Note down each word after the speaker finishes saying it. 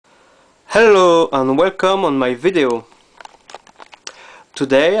Hello and welcome on my video.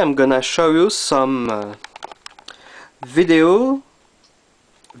 Today I'm gonna show you some videos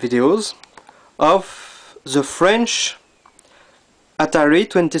of the French Atari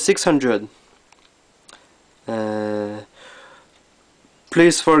 2600.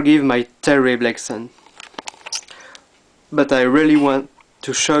 Please forgive my terrible accent, but I really want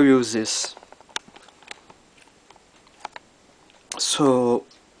to show you this. So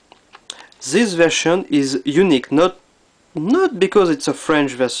this version is unique, not because it's a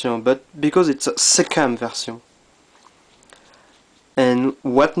French version, but because it's a SECAM version. And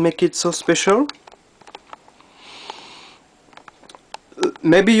what makes it so special?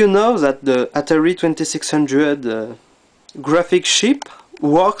 Maybe you know that the Atari 2600 graphic chip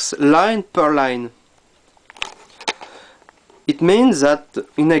works line per line. It means that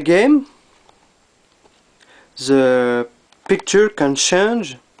in a game the picture can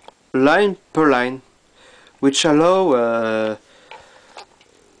change line per line, which allow a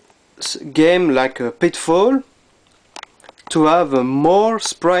game like a Pitfall to have more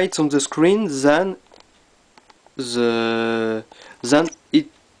sprites on the screen than the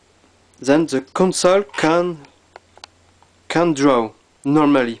console can draw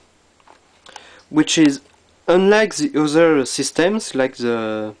normally, which is unlike the other systems like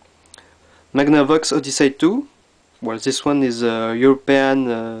the Magnavox Odyssey². Well, this one is a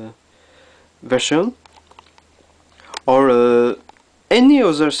European version, or any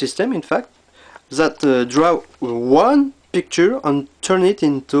other system in fact that draw one picture and turn it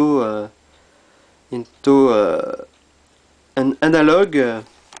into an analog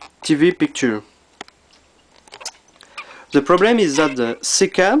TV picture. The problem is that the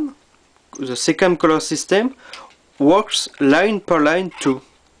SECAM color system works line per line too.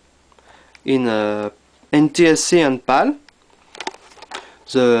 In NTSC and PAL,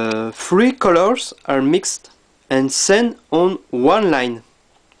 the three colors are mixed and sent on one line,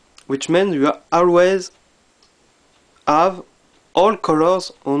 which means you always have all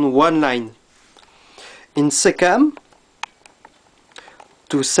colors on one line. In SECAM,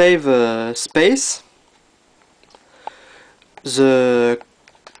 to save space, the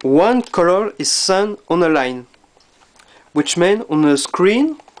one color is sent on a line, which means on the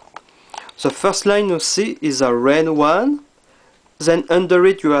screen the first line you see is a red one, then under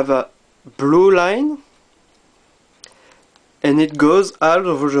it you have a blue line, and it goes all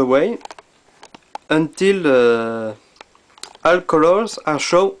over the way until all colors are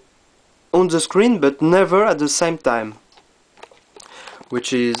shown on the screen but never at the same time,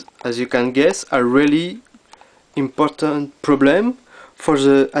 which is, as you can guess, a really important problem for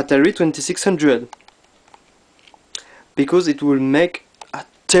the Atari 2600, because it will make a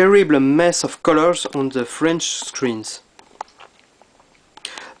terrible mess of colors on the French screens.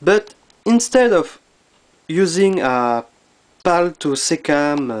 But instead of using a PAL to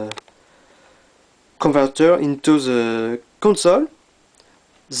SECAM converter into the console,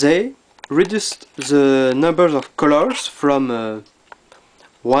 they reduced the number of colors from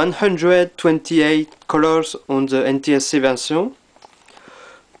 128 colors on the NTSC version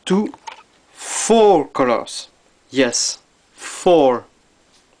to 4 colors. Yes, 4.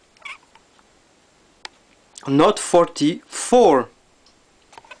 Not 44,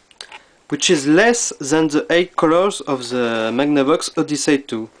 which is less than the 8 colors of the Magnavox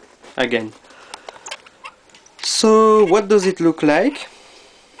Odyssey² again. So what does it look like?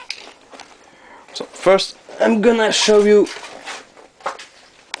 So first I'm gonna show you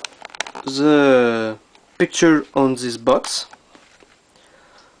the picture on this box.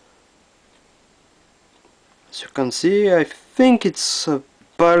 As you can see, I think it's a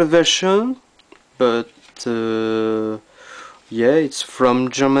PAL version, but yeah, it's from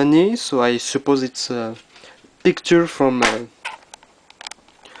Germany, so I suppose it's a picture from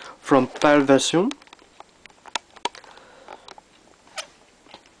PAL version.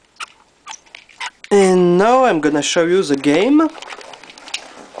 And now I'm gonna show you the game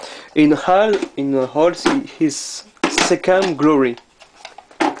in all his SECAM glory.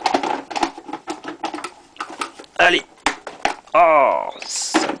 Allez! Oh!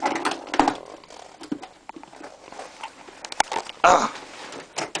 Ah!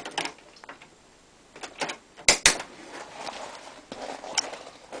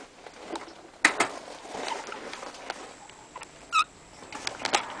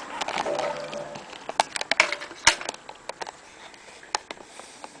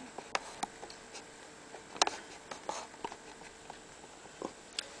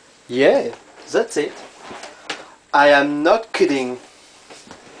 Yeah, that's it. I am not kidding.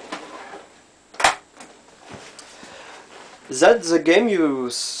 That's the game you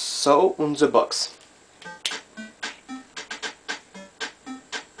saw on the box.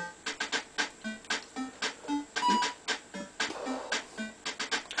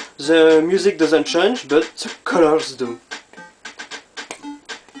 The music doesn't change, but the colors do.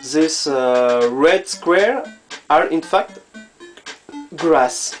 These red squares are in fact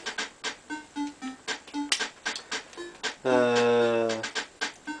grass.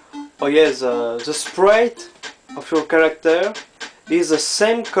 Oh yes, the sprite of your character is the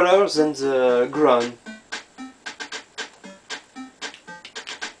same color than the ground.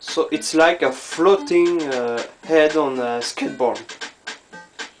 So it's like a floating head on a skateboard.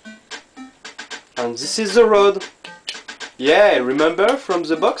 And this is the road. Yeah, remember from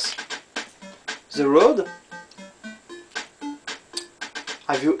the box? The road?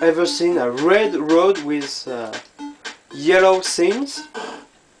 Have you ever seen a red road with yellow things?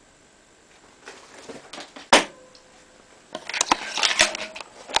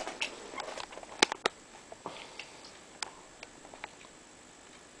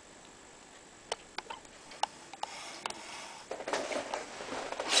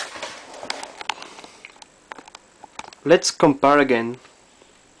 Let's compare again.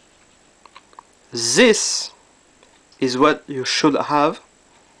 This is what you should have,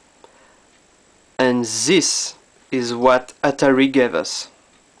 and this is what Atari gave us.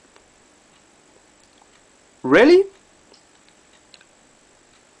 Really?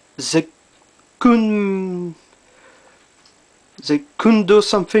 They couldn't do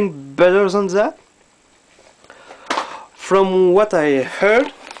something better than that? From what I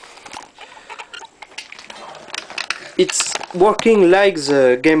heard, it's working like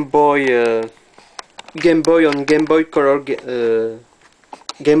the Game Boy on Game Boy Color,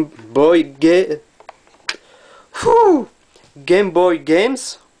 Game Boy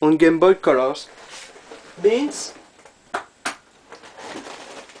games on Game Boy Colors. Means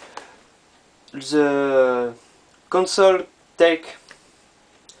the console take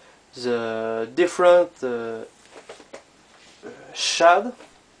the different shade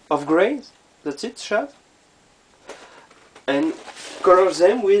of gray. That's it, shade. And color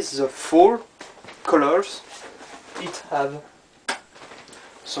them with the 4 colors it have.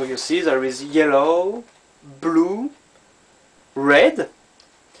 So you see there is yellow, blue, red,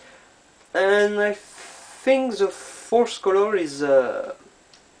 and I think the 4th color is a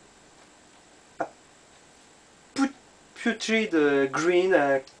putrid green,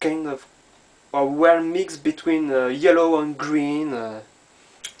 kind of a well mix between yellow and green.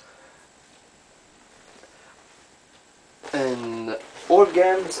 And all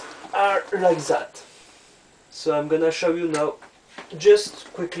games are like that. So I'm gonna show you now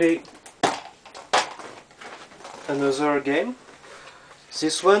just quickly another game.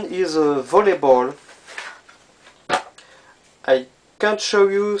 This one is a volleyball. I can't show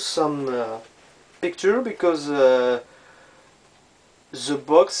you some picture because the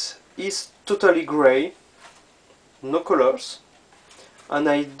box is totally gray, no colors,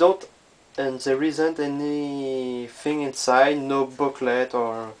 and there isn't anything inside, no booklet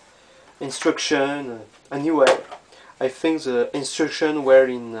or instruction. Anyway, I think the instructions were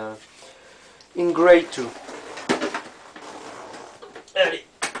in gray too. Allez,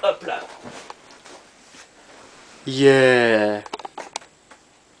 hop là. Yeah.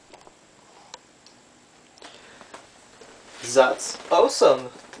 That's awesome.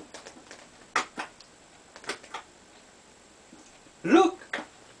 Look!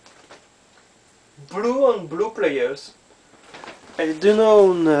 Blue on blue players. I don't know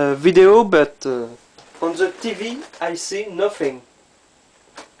on video, but on the TV I see nothing.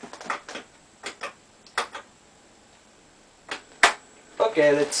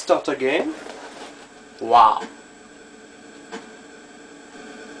 Okay, let's start again. Wow.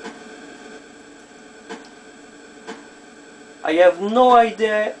 I have no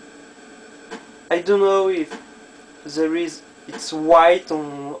idea. I don't know if it's white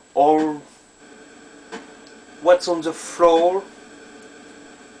on or what's on the floor.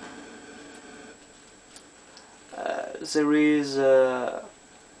 There is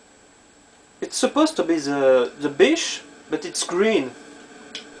it's supposed to be the beach, but it's green.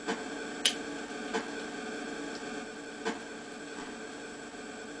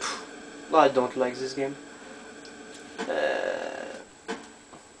 I don't like this game.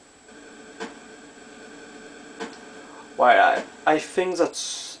 Well, I think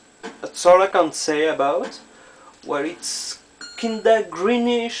that's all I can say about. Well, it's kinda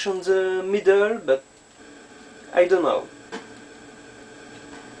greenish on the middle, but I don't know.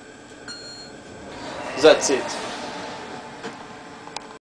 That's it.